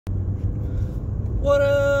What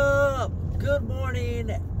up? Good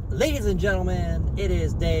morning, ladies and gentlemen. It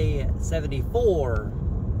is day 74.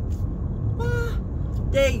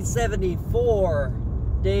 Day 74.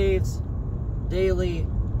 Dave's Daily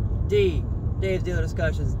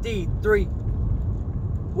Discussions D3.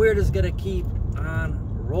 We're just gonna keep on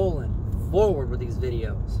rolling forward with these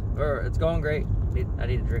videos. It's going great. I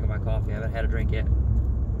need a drink of my coffee. I haven't had a drink yet.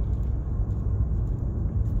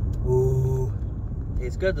 Ooh,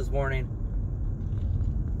 tastes good this morning.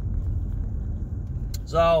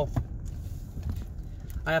 So,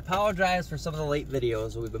 I apologize for some of the late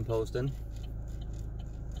videos that we've been posting.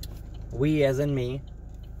 We, as in me.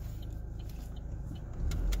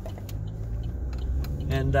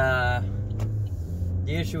 And the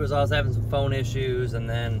issue was I was having some phone issues, and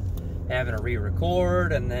then having to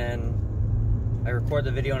re-record, and then I record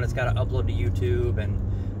the video and it's got to upload to YouTube and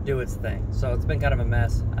do its thing. So it's been kind of a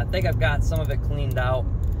mess. I think I've got some of it cleaned out.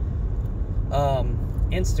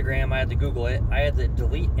 Instagram, I had to Google it. I had to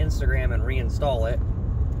delete Instagram and reinstall it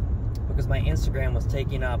because my Instagram was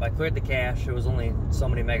taking up, I cleared the cache, it was only so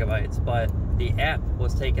many megabytes, but the app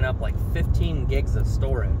was taking up like 15 gigs of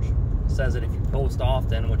storage. It says that if you post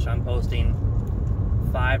often, which I'm posting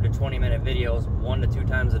 5 to 20 minute videos 1 to 2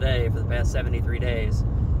 times a day for the past 73 days,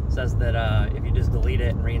 it says that if you just delete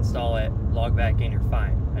it and reinstall it, log back in, you're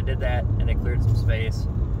fine. I did that and it cleared some space.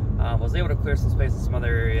 Was able to clear some space in some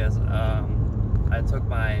other areas. I took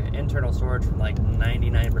my internal storage from like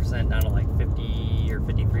 99% down to like 50 or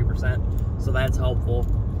 53%, so that's helpful.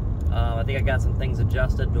 I think I got some things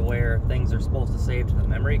adjusted to where things are supposed to save to the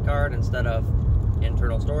memory card instead of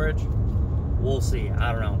internal storage. We'll see.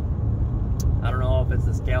 I don't know. I don't know if it's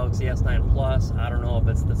this Galaxy S9 Plus. I don't know if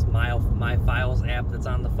it's this My Files app that's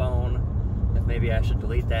on the phone. If maybe I should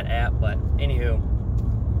delete that app, but anywho,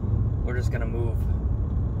 we're just gonna move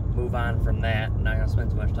on from that. I'm not gonna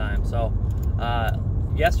spend too much time. So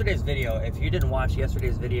yesterday's video, if you didn't watch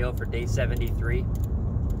yesterday's video for day 73,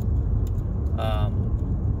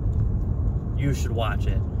 you should watch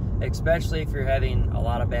it, especially if you're having a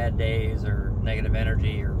lot of bad days or negative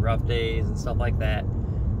energy or rough days and stuff like that.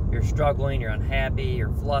 You're struggling, you're unhappy,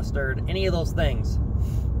 you're flustered, any of those things,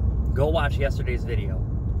 go watch yesterday's video.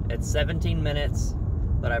 It's 17 minutes,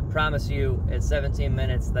 but I promise you it's 17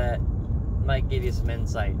 minutes that might give you some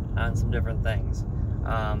insight on some different things.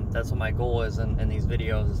 That's what my goal is in these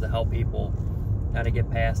videos, is to help people kind of get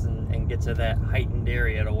past and get to that heightened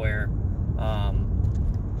area to where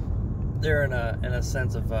they're in a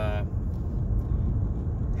sense of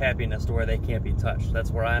happiness to where they can't be touched. That's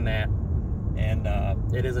where I'm at, and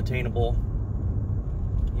it is attainable.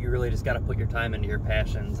 You really just got to put your time into your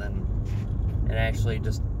passions and actually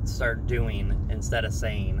just start doing instead of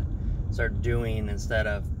saying. Start doing instead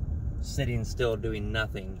of sitting still doing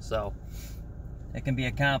nothing. So it can be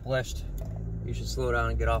accomplished. You should slow down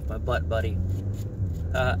and get off my butt, buddy.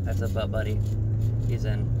 That's a butt buddy. He's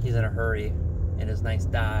in a hurry in his nice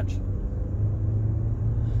Dodge.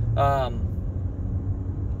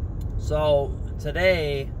 So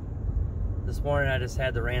today, this morning, I just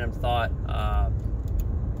had the random thought.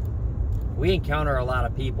 We encounter a lot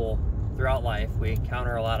of people throughout life. We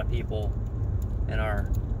encounter a lot of people in our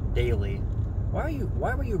daily.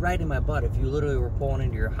 Why were you riding my butt if you literally were pulling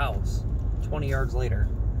into your house 20 yards later?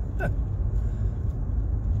 Huh.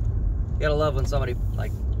 You gotta love when somebody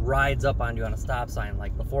like rides up on you on a stop sign,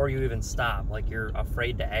 like before you even stop, like you're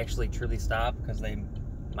afraid to actually truly stop because they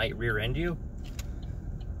might rear end you.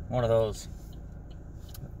 One of those.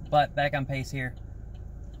 But back on pace here.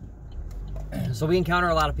 So we encounter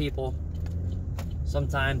a lot of people.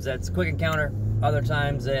 Sometimes it's quick encounter, other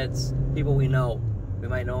times it's people we know. We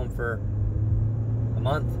might know them for a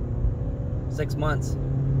month, 6 months,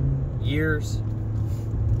 years.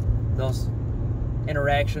 Those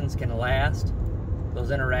interactions can last. Those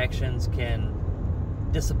interactions can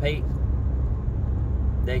dissipate.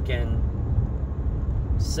 They can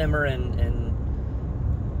simmer, and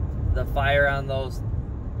the fire on those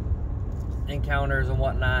encounters and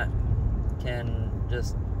whatnot can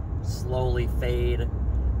just slowly fade.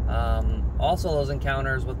 Also, those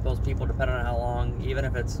encounters with those people, depending on how long, even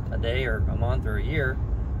if it's a day or a month or a year,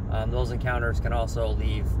 those encounters can also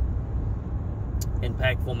leave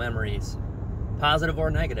impactful memories, positive or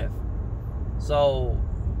negative. So,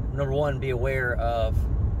 number one, be aware of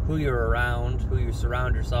who you're around, who you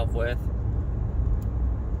surround yourself with.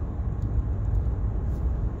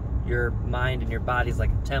 Your mind and your body's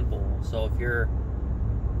like a temple. So if you're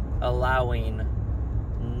allowing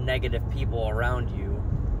negative people around you,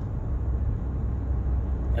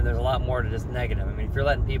 and there's a lot more to just negative. I mean, if you're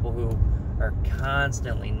letting people who are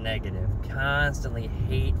constantly negative, constantly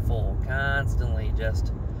hateful, constantly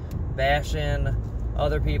just bashing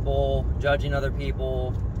other people, judging other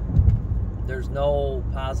people. There's no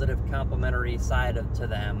positive complimentary side to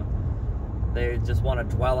them. They just want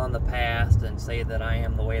to dwell on the past and say that I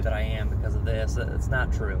am the way that I am because of this. It's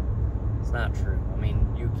not true. It's not true. I mean,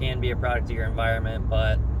 you can be a product of your environment,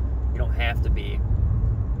 but you don't have to be.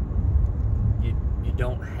 You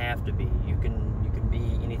don't have to be. You can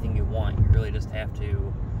be anything you want. You really just have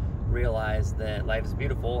to realize that life is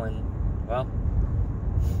beautiful, and, well,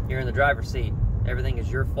 you're in the driver's seat. Everything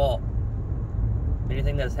is your fault.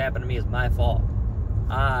 Anything that has happened to me is my fault.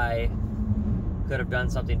 I could have done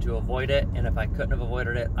something to avoid it, and if I couldn't have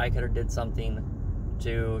avoided it, I could have did something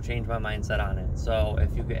to change my mindset on it. So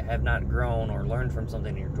if you have not grown or learned from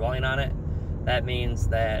something and you're dwelling on it, that means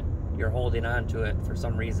that you're holding on to it for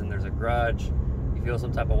some reason. There's a grudge. You feel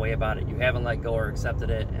some type of way about it. You haven't let go or accepted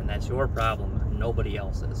it, and that's your problem, nobody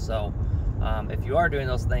else's. So if you are doing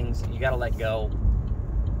those things, you got to let go.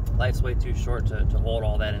 Life's way too short to hold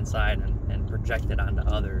all that inside and project it onto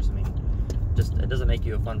others. I mean, just, it doesn't make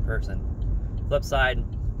you a fun person. Flip side,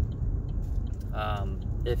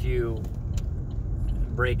 if you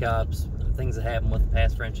breakups, things that happen with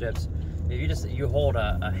past friendships, if you hold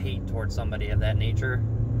a hate towards somebody of that nature,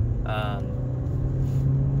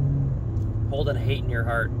 holding hate in your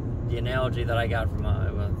heart. The analogy that I got from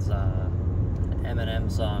it was an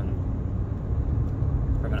Eminem song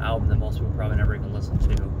from an album that most people probably never even listened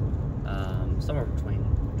to. Somewhere between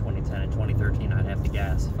 2010 and 2013, I'd have to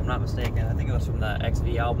guess. If I'm not mistaken, I think it was from the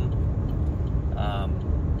XV album.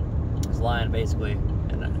 His line basically,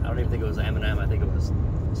 and I don't even think it was Eminem, I think it was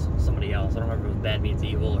somebody else. I don't remember if it was Bad Meets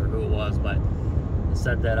Evil or who it was, but it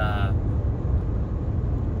said that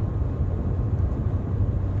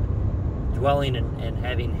dwelling and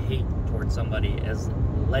having hate towards somebody is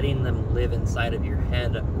letting them live inside of your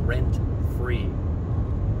head rent-free.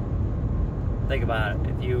 Think about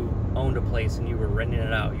it. If you owned a place and you were renting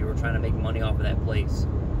it out, you were trying to make money off of that place,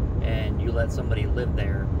 and you let somebody live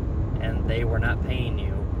there, and they were not paying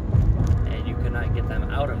you, and you could not get them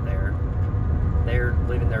out of there, they're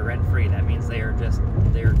living there rent-free. That means they're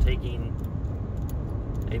taking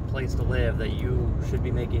a place to live that you should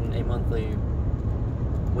be making a monthly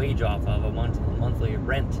wage off of, a monthly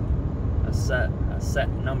rent, a set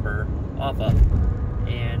number off of,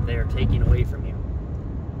 and they're taking away from you.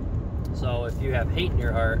 So if you have hate in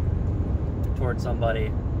your heart towards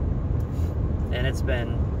somebody, and it's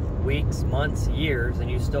been weeks, months, years,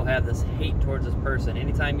 and you still have this hate towards this person,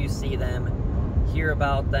 anytime you see them, hear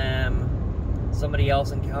about them, somebody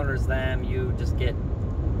else encounters them, you just get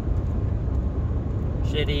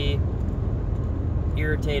shitty,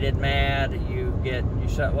 irritated, mad, you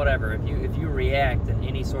shut, whatever. If you react in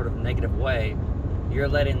any sort of negative way, you're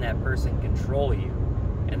letting that person control you,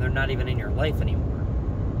 and they're not even in your life anymore.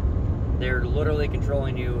 They're literally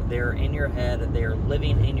controlling you. They're in your head. They're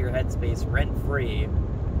living in your headspace rent-free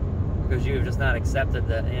because you have just not accepted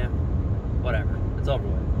that, whatever. It's over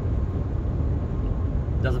with.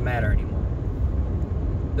 It doesn't matter anymore.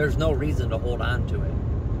 There's no reason to hold on to it.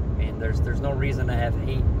 I mean, there's no reason to have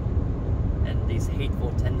hate and these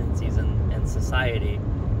hateful tendencies in society,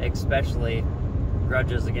 especially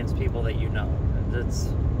grudges against people that you know.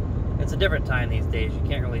 It's a different time these days. You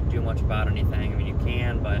can't really do much about anything. I mean, you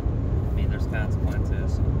can, but I mean, there's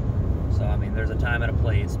consequences. So, I mean, there's a time and a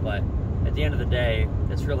place, but at the end of the day,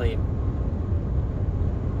 it's really,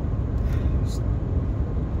 just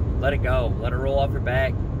let it go. Let it roll off your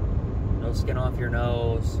back. No skin off your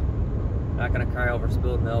nose. Not gonna cry over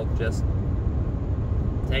spilled milk. Just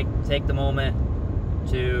take the moment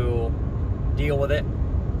to deal with it,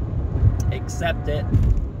 accept it,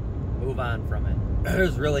 move on from it.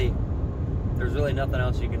 There's really nothing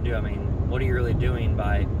else you can do. I mean, what are you really doing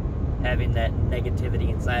by having that negativity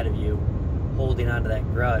inside of you, holding on to that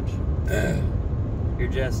grudge? You're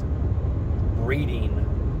just breeding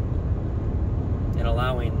and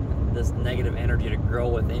allowing this negative energy to grow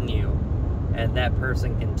within you, and that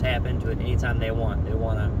person can tap into it anytime they want. They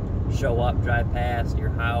want to show up, drive past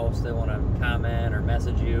your house, they want to comment or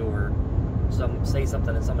message you, or say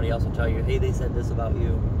something, and somebody else will tell you, hey, they said this about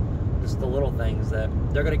you. Just the little things that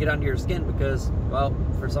they're going to get under your skin because, well,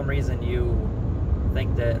 for some reason you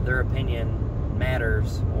think that their opinion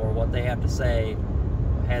matters, or what they have to say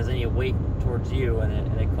has any weight towards you, and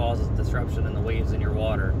it causes disruption in the waves in your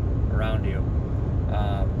water around you.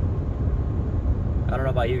 I don't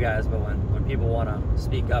know about you guys, but when people want to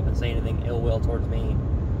speak up and say anything ill will towards me,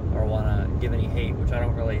 or want to give any hate, which I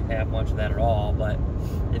don't really have much of that at all, but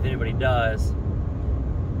if anybody does,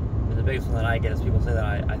 the biggest one that I get is people say that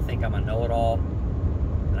I think I'm a know-it-all,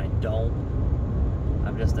 and I don't.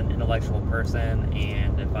 I'm just an intellectual person,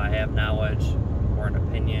 and if I have knowledge or an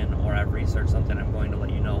opinion, or I've researched something, I'm going to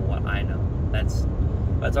let you know what I know. That's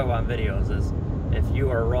what I talk about in videos, is if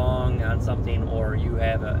you are wrong on something, or you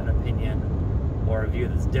have an opinion or a view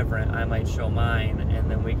that's different, I might show mine,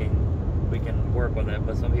 and then we can work with it.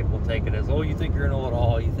 But some people take it as, oh, you think you're a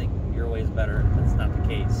know-it-all, you think your way is better. That's not the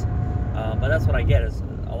case. But that's what I get, is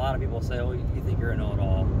a lot of people say, oh, you think you're a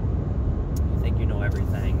know-it-all, you think you know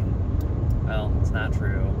everything. And, well, it's not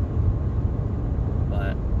true.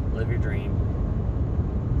 But live your dream.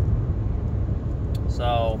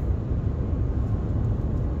 So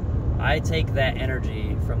I take that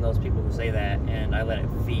energy from those people who say that, and I let it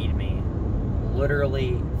feed me.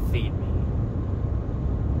 Literally feed me.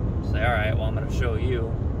 Say, alright, well, I'm going to show you.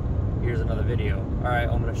 Here's another video. Alright,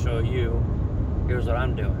 well, I'm going to show you. Here's what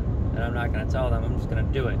I'm doing. And I'm not going to tell them, I'm just going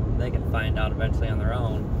to do it. They can find out eventually on their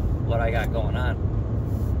own what I got going on.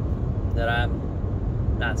 That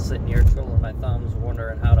I'm not sitting here twiddling my thumbs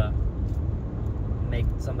wondering how to make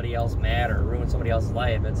somebody else mad or ruin somebody else's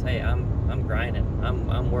life. It's, hey, I'm grinding.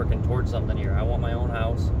 I'm working towards something here. I want my own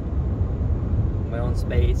house, my own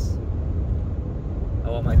space. I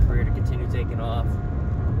want my career to continue taking off,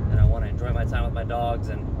 and I want to enjoy my time with my dogs,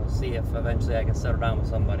 and we'll see if eventually I can settle down with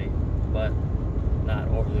somebody, but not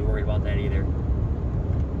overly worried about that either.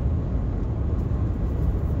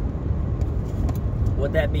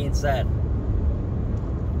 With that being said,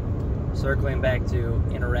 circling back to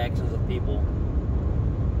interactions with people,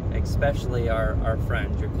 especially our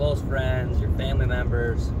friends, your close friends, your family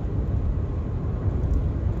members,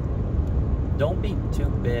 don't be too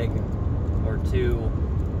big or too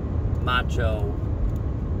macho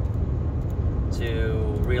to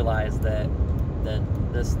realize that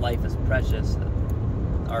this life is precious,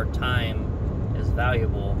 our time is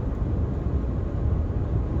valuable,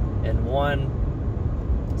 and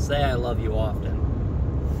say I love you often.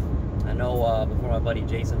 I know before my buddy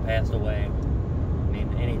Jason passed away, I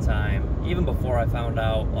mean, anytime, even before I found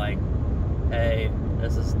out, like, hey,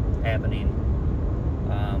 this is happening,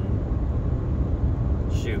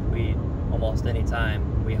 almost any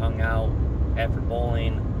time we hung out after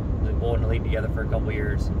bowling. We bowled in the league together for a couple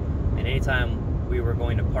years, and anytime we were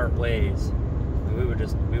going to part ways, we would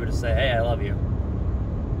just say, hey, I love you.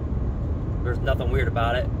 There's nothing weird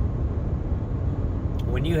about it.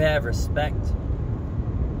 When you have respect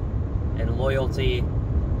and loyalty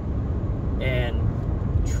and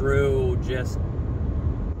true, just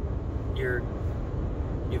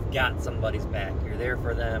you've got somebody's back, you're there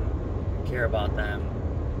for them, you care about them,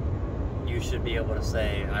 you should be able to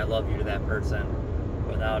say I love you to that person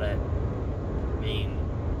without it being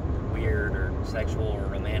weird or sexual or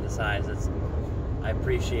romanticized. It's, I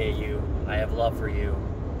appreciate you, I have love for you,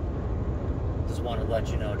 just wanted to let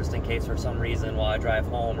you know, just in case for some reason while I drive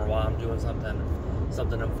home or while I'm doing something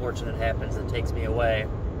unfortunate happens that takes me away.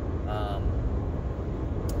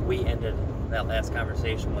 We ended that last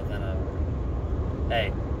conversation with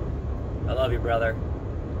hey, I love you, brother.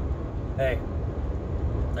 Hey,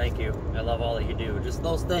 thank you. I love all that you do. Just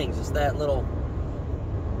those things, just that little.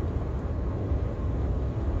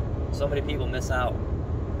 So many people miss out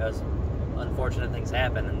because unfortunate things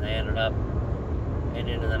happen, and they ended up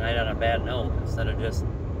ending the night on a bad note instead of just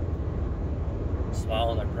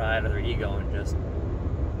swallowing their pride or their ego and just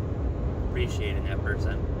appreciating that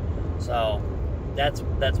person. So that's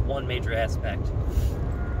one major aspect.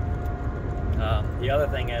 The other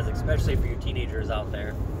thing is, especially for you teenagers out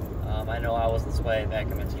there, I know I was this way back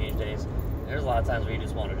in my teenage days. There's a lot of times where you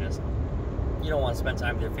just want to you don't want to spend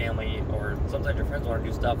time with your family, or sometimes your friends want to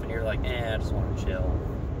do stuff and you're like, I just want to chill.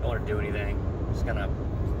 I don't want to do anything. I'm just gonna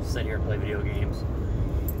sit here and play video games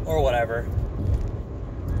or whatever.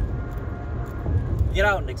 Get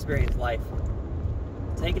out and experience life.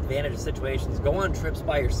 Take advantage of situations. Go on trips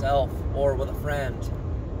by yourself or with a friend,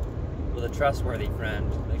 with a trustworthy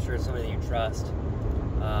friend. Make sure it's somebody that you trust.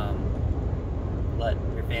 Let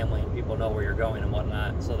your family and people know where you're going and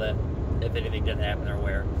whatnot, so that if anything did happen, they're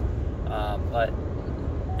aware. But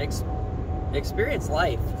experience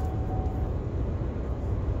life.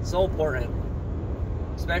 So important,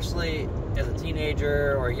 especially as a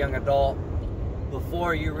teenager or a young adult,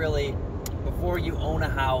 before you own a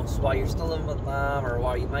house, while you're still living with mom, or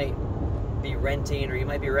while you might be renting, or you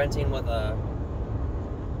might be renting with a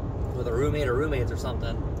roommate or roommates or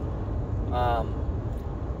something.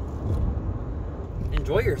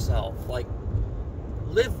 Enjoy yourself. Like,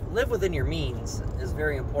 live within your means is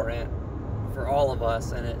very important for all of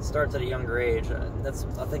us, and it starts at a younger age. That's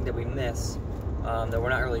a thing that we miss, that we're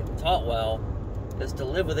not really taught well, is to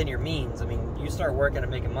live within your means. I mean, you start working and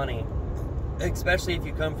making money, especially if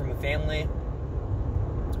you come from a family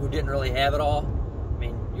who didn't really have it all. I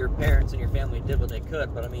mean, your parents and your family did what they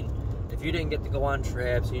could, but I mean, if you didn't get to go on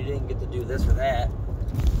trips, you didn't get to do this or that,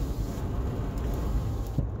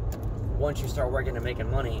 once you start working and making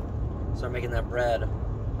money, start making that bread,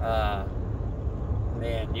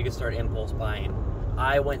 man, you can start impulse buying.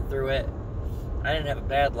 I went through it. I didn't have a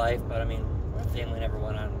bad life, but I mean, my family never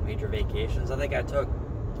went on major vacations. I think I took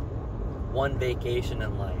one vacation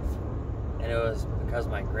in life, and it was because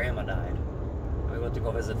my grandma died. We went to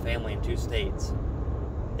go visit family in 2 states.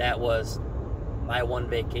 That was my one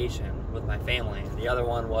vacation with my family. The other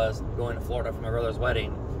one was going to Florida for my brother's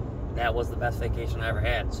wedding. That was the best vacation I ever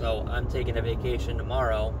had. So I'm taking a vacation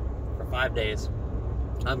tomorrow for 5 days.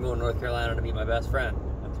 I'm going to North Carolina to meet my best friend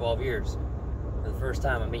in 12 years. For the first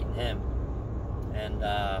time I'm meeting him. And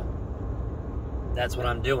that's what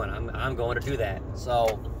I'm doing. I'm going to do that.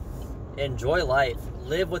 So enjoy life.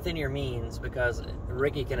 Live within your means, because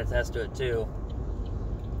Ricky can attest to it too.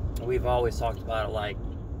 We've always talked about it, like,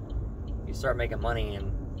 you start making money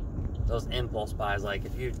and those impulse buys, like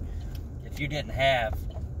if you didn't have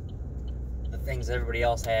the things everybody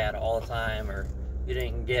else had all the time, or you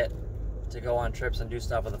didn't get to go on trips and do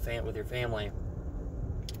stuff with your family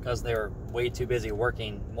because they were way too busy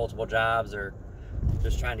working multiple jobs or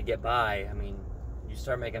just trying to get by, I mean, you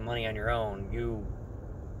start making money on your own, you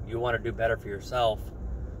want to do better for yourself,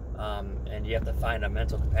 and you have to find a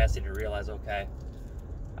mental capacity to realize, okay,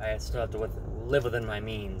 I still have to live within my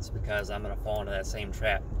means, because I'm going to fall into that same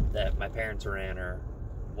trap that my parents are in, or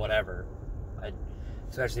whatever.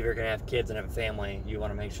 Especially if you're going to have kids and have a family, you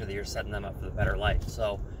want to make sure that you're setting them up for the better life.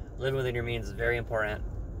 So living within your means is very important.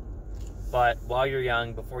 But while you're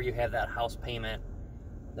young, before you have that house payment,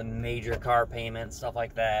 the major car payment, stuff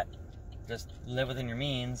like that, just live within your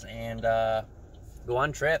means and go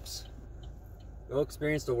on trips. Go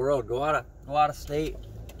experience the world. Go out of state.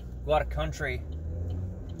 Go out of country.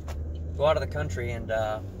 Go out of the country and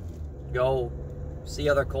go see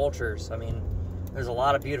other cultures. I mean, there's a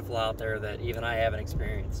lot of beautiful out there that even I haven't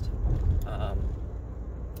experienced.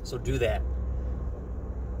 So do that.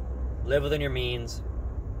 Live within your means.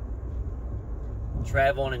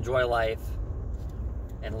 Travel and enjoy life.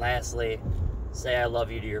 And lastly, say I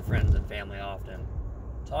love you to your friends and family often.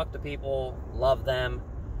 Talk to people, love them,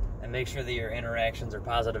 and make sure that your interactions are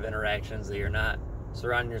positive interactions, that you're not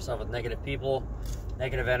surrounding yourself with negative people,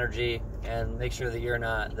 negative energy, and make sure that you're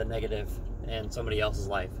not the negative in somebody else's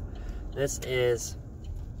life. This is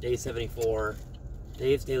day 74,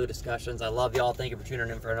 Dave's Daily Discussions. I love y'all. Thank you for tuning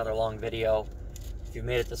in for another long video. If you've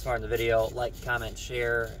made it this far in the video, like, comment,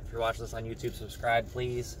 share. If you're watching this on YouTube, subscribe,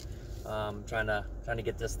 please. Trying to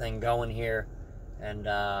get this thing going here. And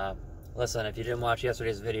listen, if you didn't watch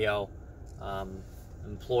yesterday's video,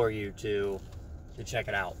 implore you to check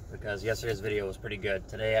it out, because yesterday's video was pretty good.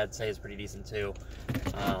 Today I'd say is pretty decent too.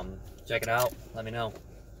 Check it out. Let me know.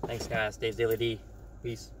 Thanks guys. Dave's Daily D.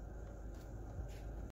 Peace.